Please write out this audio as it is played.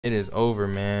It is over,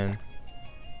 man.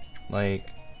 Like,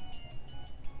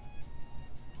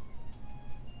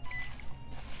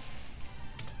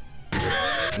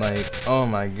 oh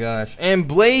my gosh. And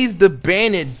Blaze the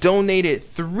Bandit donated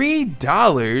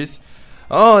 $3.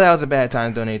 Oh, that was a bad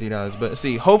time to donate $3. But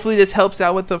see, hopefully this helps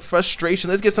out with the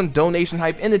frustration. Let's get some donation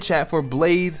hype in the chat for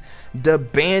Blaze the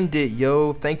Bandit,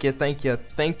 yo. Thank you, thank you,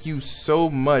 thank you so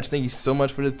much. Thank you so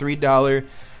much for the $3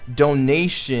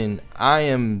 donation.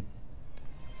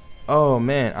 Oh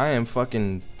man, I am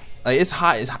fucking, like, it's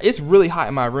hot. It's really hot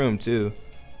in my room too.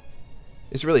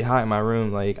 It's really hot in my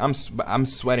room. Like, I'm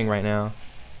sweating right now.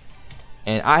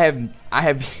 And I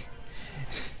have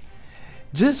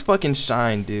just fucking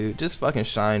shine, dude. Just fucking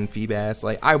shine, FEEBAS.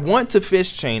 Like, I want to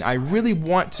fish chain. I really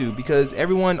want to, because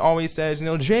everyone always says, you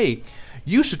know, Jay,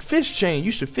 you should fish chain.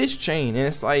 You should fish chain. And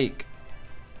it's like,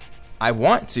 I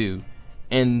want to,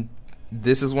 and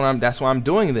this is when that's why I'm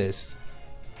doing this.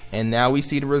 And now we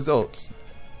see the results.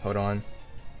 Hold on.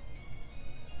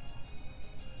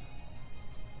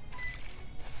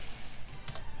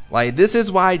 Like, this is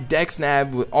why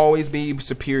DexNab would always be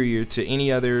superior to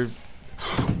any other.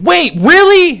 Wait,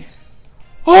 really?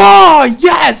 Oh,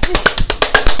 yes!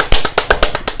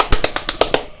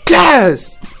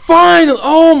 Yes! Finally!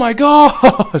 Oh my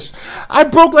gosh! I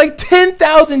broke like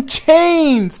 10,000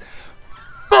 chains!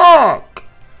 Fuck!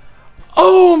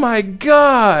 Oh my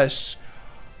gosh!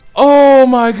 Oh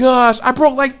my gosh! I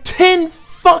broke like 10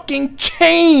 fucking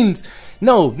chains!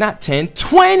 No, not 10,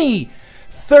 20!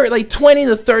 30, like 20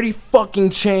 to 30 fucking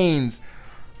chains.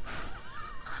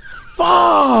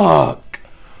 Fuck!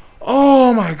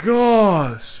 Oh my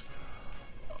gosh.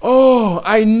 Oh,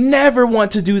 I never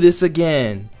want to do this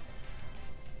again.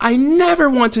 I never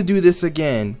want to do this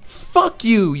again. Fuck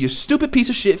you, you stupid piece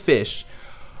of shit fish.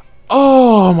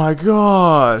 Oh my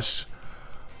gosh.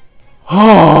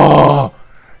 Oh,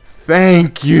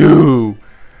 thank you.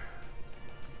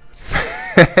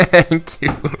 Thank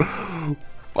you.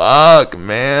 Fuck,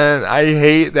 man. I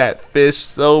hate that fish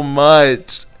so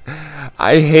much.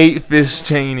 I hate fish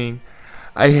chaining.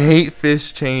 I hate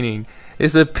fish chaining.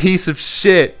 It's a piece of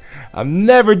shit. I'm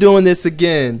never doing this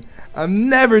again. I'm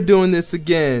never doing this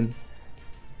again.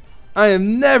 I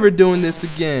am never doing this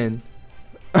again.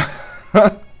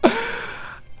 Oh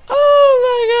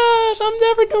my gosh, I'm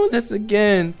never doing this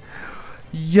again.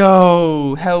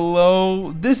 Yo,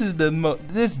 hello. This is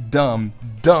this dumb.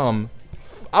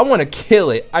 I want to kill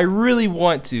it. I really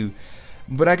want to,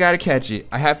 but I gotta catch it.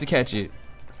 I have to catch it.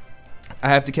 I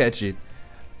have to catch it.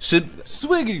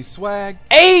 Swiggity swag.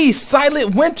 Hey,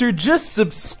 Silent Winter just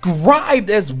subscribed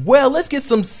as well. Let's get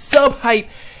some sub hype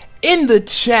in the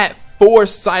chat for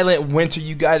Silent Winter.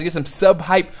 You guys get some sub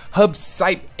hype, hub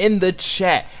sipe in the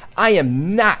chat. I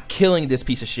am not killing this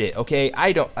piece of shit. Okay,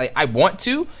 I want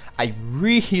to. I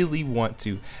really want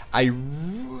to. I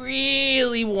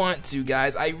really want to,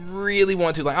 guys. I really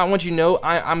want to. Like, I want you to know,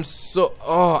 I'm so.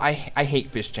 Oh, I hate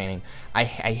fish chaining. I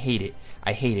hate it.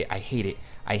 I hate it. I hate it.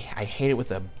 I hate it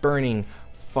with a burning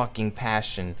fucking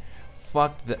passion.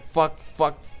 Fuck the fuck.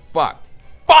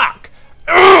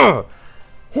 Ugh!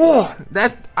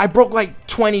 I broke like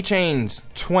 20 chains.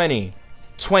 20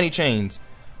 chains.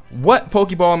 What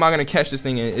Pokeball am I gonna catch this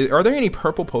thing in? Are there any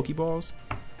purple Pokeballs?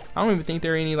 I don't even think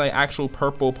there are any like actual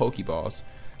purple Pokeballs.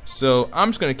 So I'm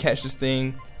just gonna catch this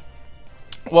thing.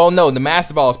 Well, no, the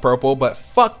Master Ball is purple, but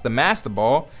fuck the Master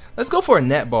Ball. Let's go for a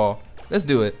Net Ball. Let's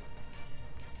do it.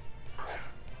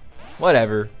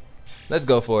 Whatever. Let's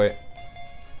go for it.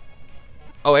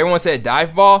 Oh, everyone said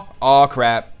Dive Ball? Oh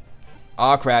crap.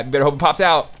 Oh crap. You better hope it pops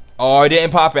out. Oh, it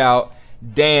didn't pop out.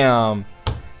 Damn.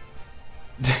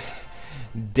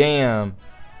 Damn.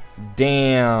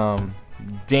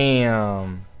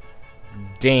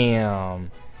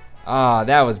 Ah,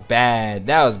 that was bad.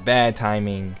 That was bad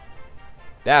timing.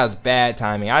 That was bad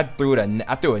timing. I threw a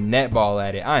net ball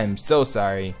at it. I am so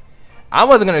sorry. I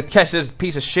wasn't gonna catch this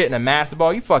piece of shit in a Master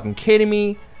Ball. You fucking kidding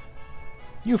me?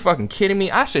 You fucking kidding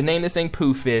me? I should name this thing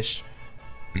Poo Fish,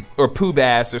 or Poo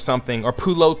Bass, or something, or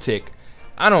Poolotic.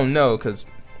 I don't know, cause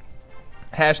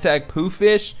hashtag Poo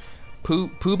Fish, Poo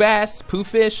Bass, Poo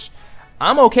Fish.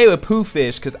 I'm okay with Poo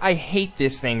Fish, cause I hate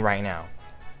this thing right now.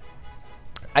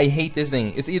 I hate this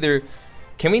thing. It's either,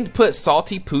 can we put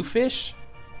Salty Poo Fish?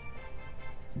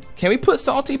 Can we put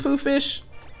Salty Poo Fish?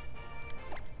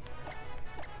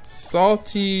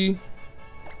 Salty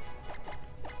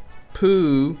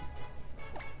Poo.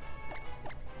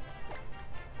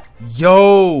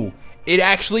 Yo, it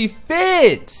actually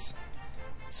fits.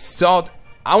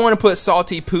 I want to put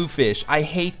Salty Poo Fish. I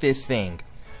hate this thing.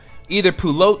 Either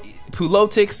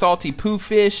Poolotic, Salty Poo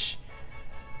Fish,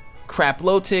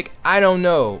 Craplotic, I don't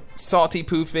know. Salty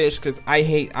poo fish, cause I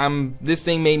hate. This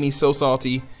thing made me so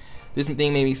salty. This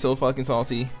thing made me so fucking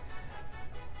salty.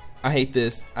 I hate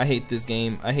this. I hate this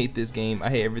game. I hate this game. I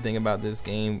hate everything about this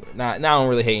game. Now I don't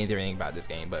really hate anything about this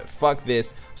game, but fuck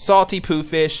this. Salty poo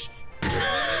fish.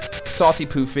 Salty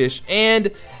poo fish. And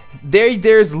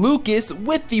there's Lucas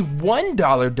with the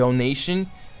 $1 donation.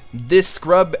 This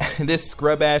scrub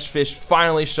ash fish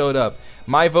finally showed up.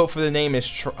 My vote for the name is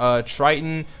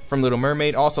Triton from Little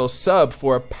Mermaid. Also sub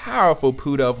for a powerful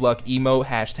Poot of Luck emote.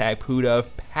 Hashtag Poot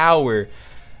of Power.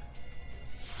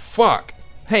 Fuck.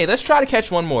 Hey, let's try to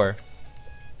catch one more.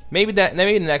 Maybe the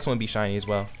next one be shiny as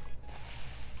well.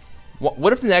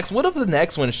 What if the next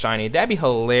one is shiny? That'd be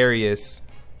hilarious.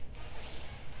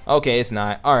 Okay, it's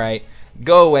not. All right,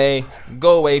 go away,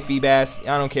 FEEBAS.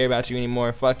 I don't care about you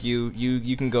anymore. Fuck you.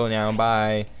 You can go now.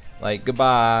 Bye. Like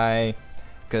goodbye.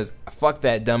 Cause fuck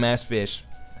that dumbass fish.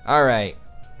 All right.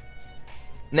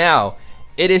 Now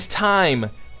it is time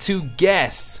to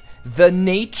guess the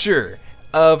nature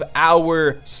of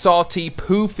our salty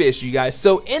poo fish, you guys.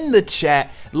 So in the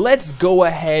chat, let's go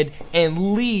ahead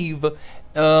and leave.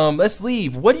 Let's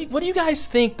leave. What do you guys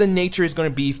think the nature is going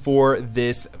to be for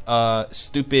this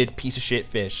stupid piece of shit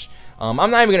fish? I'm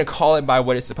not even gonna call it by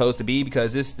what it's supposed to be,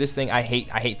 because this thing, I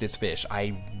hate this fish.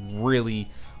 I really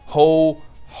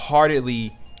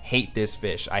wholeheartedly hate this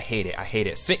fish. I hate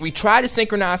it. We try to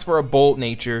synchronize for a bold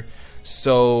nature,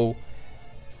 so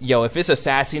yo, if it's a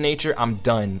sassy nature, I'm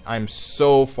done. I'm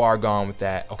so far gone with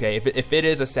that. Okay, if it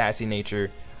is a sassy nature,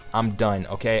 I'm done.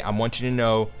 Okay, I want you to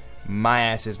know my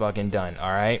ass is fucking done. All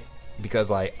right,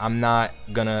 because like I'm not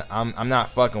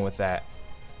fucking with that.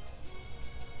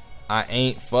 I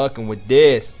ain't fucking with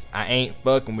this. I ain't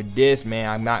fucking with this, man.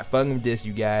 I'm not fucking with this,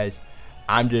 you guys.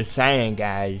 I'm just saying,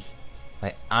 guys.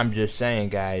 Like I'm just saying,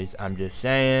 guys. I'm just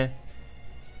saying.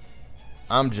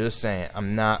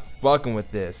 I'm not fucking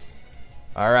with this.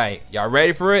 Alright, y'all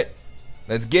ready for it?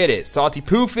 Let's get it. Salty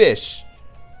poo fish.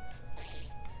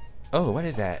 Oh, what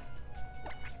is that?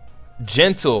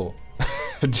 Gentle.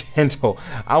 Gentle.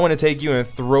 I want to take you and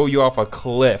throw you off a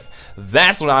cliff.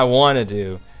 That's what I want to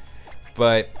do.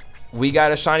 But we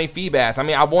got a shiny FEEBAS. I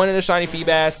mean, I wanted a shiny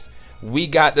FEEBAS. We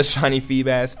got the shiny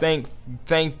FEEBAS.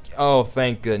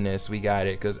 Thank goodness we got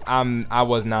it, because I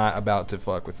was not about to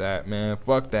fuck with that, man.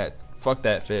 Fuck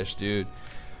that fish, dude.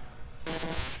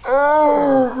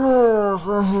 Oh,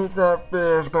 I hate that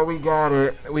fish, but we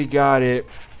got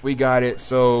it.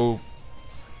 So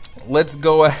let's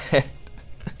go ahead.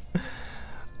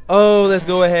 Let's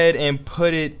go ahead and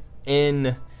put it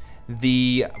in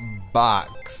the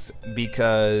box,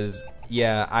 because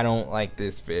yeah, I don't like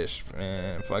this fish,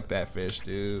 man. Fuck that fish,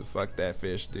 dude.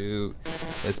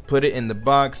 Let's put it in the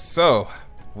box. So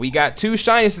we got two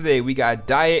shinies today. We got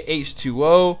Diet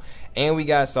H2O and we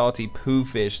got Salty Poo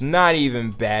Fish. Not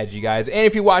even bad, you guys. And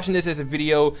if you're watching this as a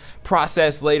video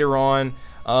process later on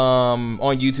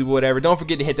YouTube or whatever, don't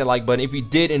forget to hit that like button if you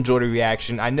did enjoy the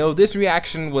reaction. I know this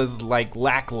reaction was like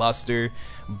lackluster,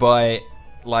 but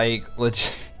like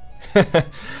legit.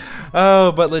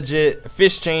 But legit,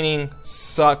 fish chaining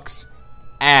sucks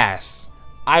ass.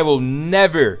 I will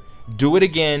never do it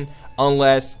again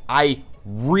unless I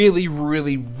really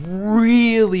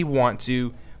want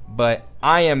to, but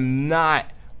I am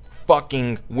not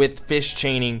fucking with fish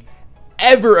chaining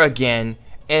ever again.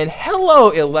 And hello,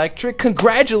 Electric,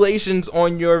 congratulations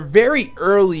on your very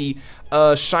early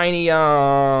shiny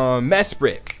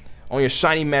Mesprit. On your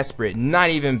shiny Mesprit. Not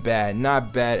even bad,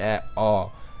 not bad at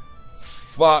all.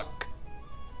 Fuck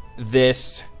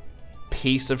this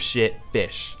piece of shit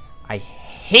fish. I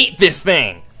hate this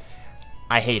thing.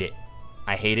 I hate it.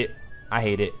 I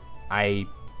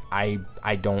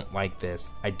don't like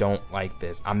this.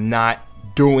 I'm not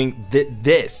doing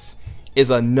this. Is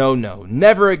a no-no.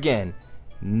 Never again.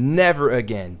 Never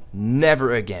again.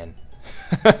 Never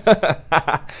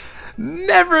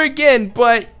again.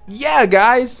 But yeah,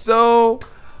 guys, so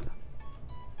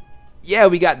yeah,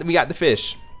 we got the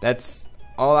fish. That's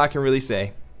all I can really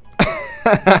say.